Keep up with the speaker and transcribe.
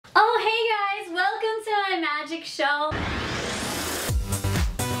magic show.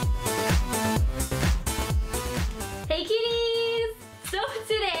 Hey kitties! So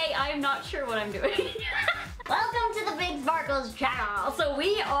today, I'm not sure what I'm doing. Welcome to the PiinkSparkles channel. So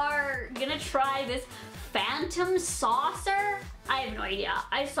we are gonna try this phantom saucer. I have no idea.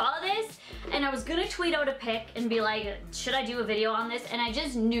 I saw this and I was gonna tweet out a pic and be like, should I do a video on this? And I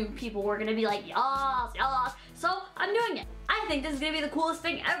just knew people were gonna be like, yas, yas. So I'm doing it. I think this is gonna be the coolest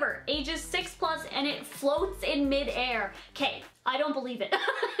thing ever. Ages 6+ and it floats in mid-air. Okay, I don't believe it.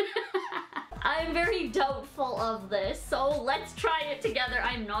 I'm very doubtful of this, so let's try it together.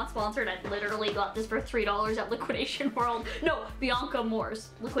 I'm not sponsored. I literally got this for $3 at Liquidation World. No, Bianca Moore's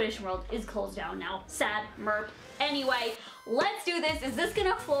Liquidation World is closed down now. Sad, merp. Anyway, let's do this. Is this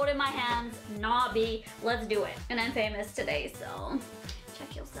gonna float in my hands? Nah, B. Let's do it. And I'm famous today, so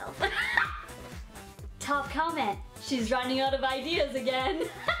check yourself. Top comment. She's running out of ideas again.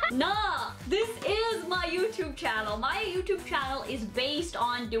 Nah, this is my YouTube channel. My YouTube channel is based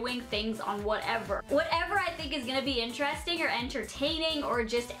on doing things on whatever. Whatever I think is gonna be interesting or entertaining or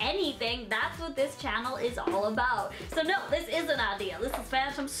just anything, that's what this channel is all about. So no, this is an idea. This is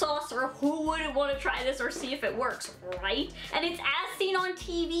Phantom Saucer. Who wouldn't want to try this or see if it works, right? And it's as seen on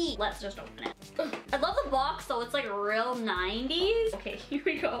TV. Let's just open it. I love the box though, it's like real 90s. Okay, here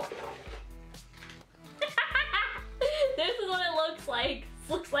we go. This is what it looks like.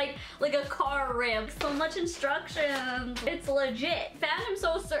 It looks like a car rim. So much instructions. It's legit. Phantom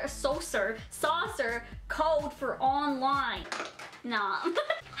saucer, code for online. Nah.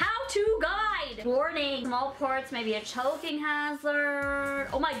 How-to guide. Warning, small ports may be a choking hazard.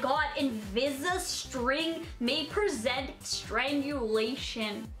 Oh my god, Invisa string may present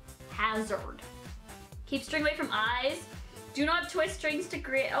strangulation hazard. Keep string away from eyes. Do not twist strings to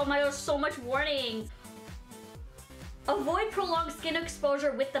create, oh my gosh, so much warnings. Avoid prolonged skin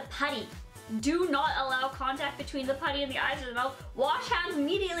exposure with the putty. Do not allow contact between the putty and the eyes or the mouth. Wash hands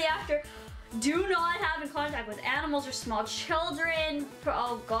immediately after. Do not have in contact with animals or small children.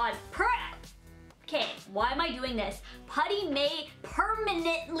 Oh god. Okay, why am I doing this? Putty may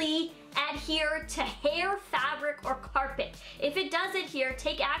permanently adhere to hair, fabric, or carpet. If it does adhere,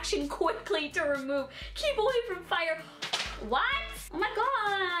 take action quickly to remove. Keep away from fire. What? Oh my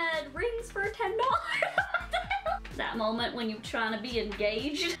god, rings for $10. That moment when you're trying to be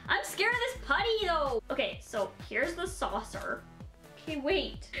engaged. I'm scared of this putty though. Okay, so here's the saucer. Okay,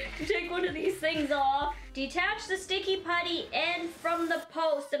 wait. Take one of these things off. Detach the sticky putty end from the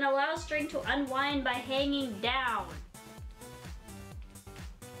post and allow string to unwind by hanging down.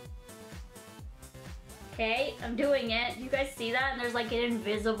 Okay, I'm doing it. You guys see that? And there's like an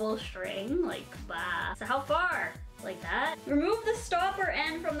invisible string. Like, bah. So how far? Like that. Remove the stopper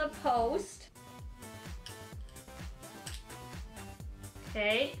end from the post.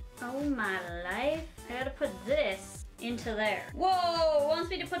 Okay. Oh my life. I gotta put this into there. Whoa! Wants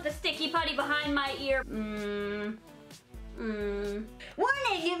me to put the sticky putty behind my ear. Warning!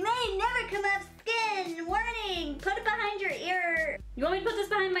 It may never come off skin! Warning! Put it behind your ear! You want me to put this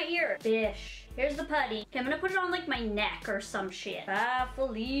behind my ear? Bish. Here's the putty. Okay, I'm gonna put it on like my neck or some shit. Bye,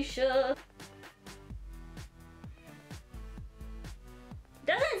 Felicia.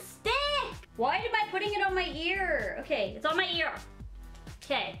 Doesn't stick! Why am I putting it on my ear? Okay, it's on my ear.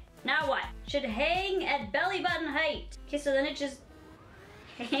 Okay, now what? Should hang at belly button height. Okay, so then it just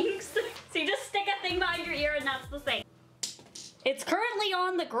hangs. So you just stick a thing behind your ear and that's the thing. It's currently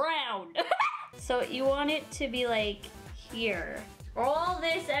on the ground. So you want it to be like here. All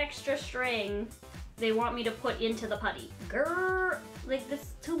this extra string they want me to put into the putty. Grrr, like this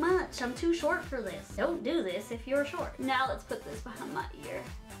is too much. I'm too short for this. Don't do this if you're short. Now let's put this behind my ear.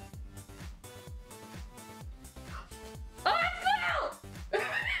 Oh, I fell!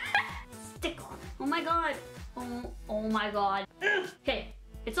 Stick on. Oh my god. Oh my god. Okay,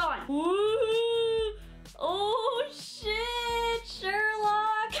 it's on. Ooh. Oh shit,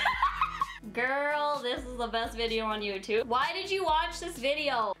 Sherlock. Girl, this is the best video on YouTube. Why did you watch this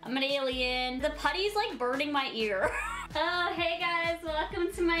video? I'm an alien. The putty's like burning my ear. Oh, hey guys,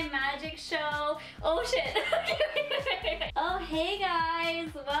 welcome to my magic show. Oh shit. Oh, hey guys,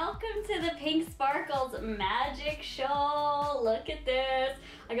 welcome to the PiinkSparkles magic show. Look at this.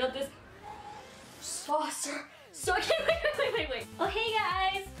 I got this saucer. So, okay, wait. Oh, hey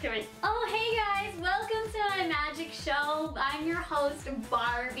guys. Okay, oh, hey guys. Welcome to my magic show. I'm your host,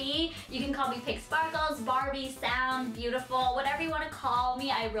 Barbie. You can call me PiinkSparkles, Barbie, Sound, Beautiful, whatever you want to call me.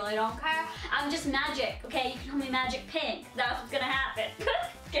 I really don't care. I'm just magic, okay? You can call me Magic Pink. That's what's gonna happen.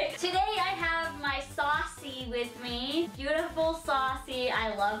 Okay. Today I have my Saucy with me. Beautiful Saucy.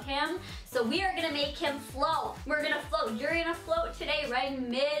 I love him. So we are gonna make him float. We're gonna float. You're gonna float today right in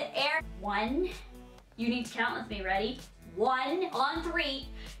mid-air. 1. You need to count with me. Ready? 1, on 3,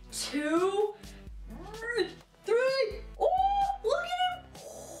 2, 3. Oh, look at him.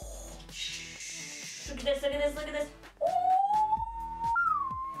 Look at this, look at this, look at this. Oh.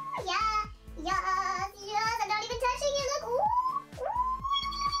 Yeah, yes, I'm not even touching it. Look. Ooh.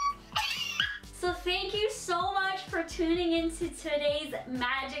 So thank you so much for tuning into today's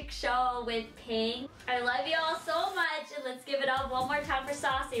magic show with Pink. I love you all so much, and let's give it up one more time for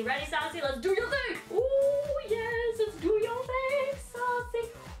Saucy. Ready, Saucy? Let's do your thing. Oh yes, let's do your thing,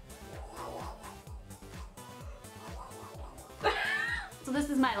 Saucy. So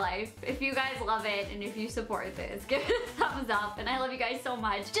this is my life. If you guys love it and if you support this, give it a thumbs up, and I love you guys so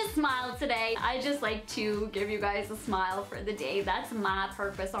much. Just smile today. I just like to give you guys a smile for the day. That's my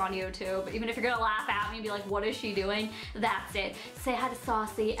purpose on YouTube. Even if you're gonna laugh at me and be like, what is she doing? That's it. Say hi to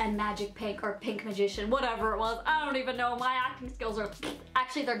Saucy and Magic Pink or Pink Magician, whatever it was. I don't even know. My acting skills are,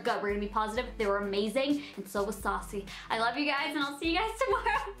 actually they're good. We're gonna be positive. They were amazing, and so was Saucy. I love you guys, and I'll see you guys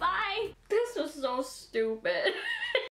tomorrow. Bye. This was so stupid.